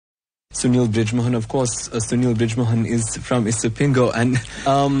Sunil Brijmohan, of course. Sunil Brijmohan is from Isipingo, and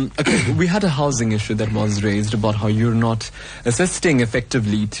okay, we had a housing issue that was raised about how you're not assisting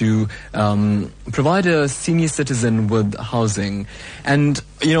effectively to provide a senior citizen with housing. And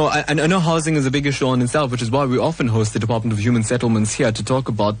you know, I know housing is a big issue on itself, which is why we often host the Department of Human Settlements here to talk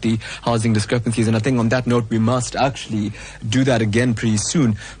about the housing discrepancies. And I think on that note, we must actually do that again pretty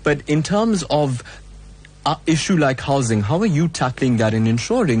soon. But in terms of issue like housing, how are you tackling that and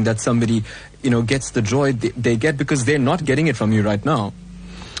ensuring that somebody, you know, gets the joy they get, because they're not getting it from you right now?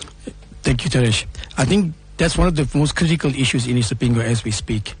 Thank you, Taresh. I think that's one of the most critical issues in Isipingo as we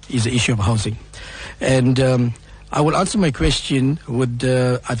speak, is the issue of housing. And I will answer my question with,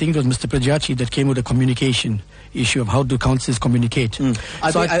 I think it was Mr. Prajachi that came with a communication issue of how do councils communicate.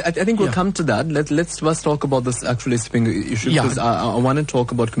 I think we'll come to that. Let's first talk about this actual Isipingo issue, because I want to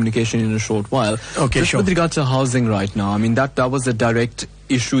talk about communication in a short while. Okay, just sure. With regard to housing right now, I mean, that was a direct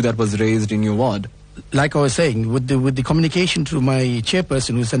issue that was raised in your ward. Like I was saying, with the communication to my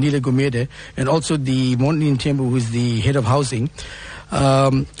chairperson, who's Sanila Gumede, and also the Monlin Tembu, who is the head of housing,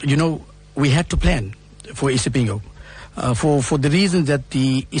 you know, we had to plan for Isipingo. For the reason that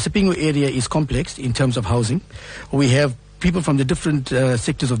the Isipingo area is complex in terms of housing. We have people from the different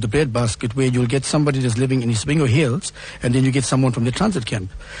sectors of the breadbasket, where you'll get somebody that's living in Isipingo Hills, and then you get someone from the transit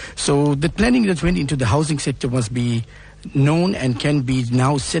camp. So the planning that went into the housing sector must be known and can be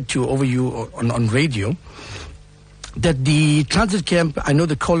now said to over you on radio. That the transit camp, I know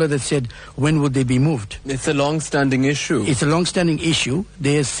the caller that said, when would they be moved? It's a long-standing issue. It's a long-standing issue.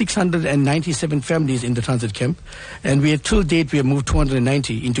 There's 697 families in the transit camp, and till date we have moved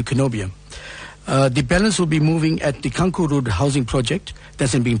 290 into Kenobia. The balance will be moving at the Kanku Road housing project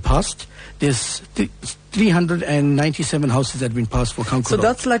that's been passed. There's 397 houses that have been passed for Kanku Road. So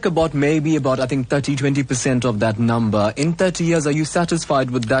that's like maybe about I think 30-20% of that number. In 30 years, are you satisfied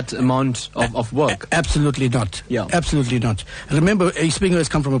with that amount of work? Absolutely not. Yeah. Absolutely not. Remember, Isipingo has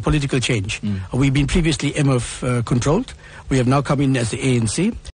come from a political change. We've been previously MF controlled. We have now come in as the ANC.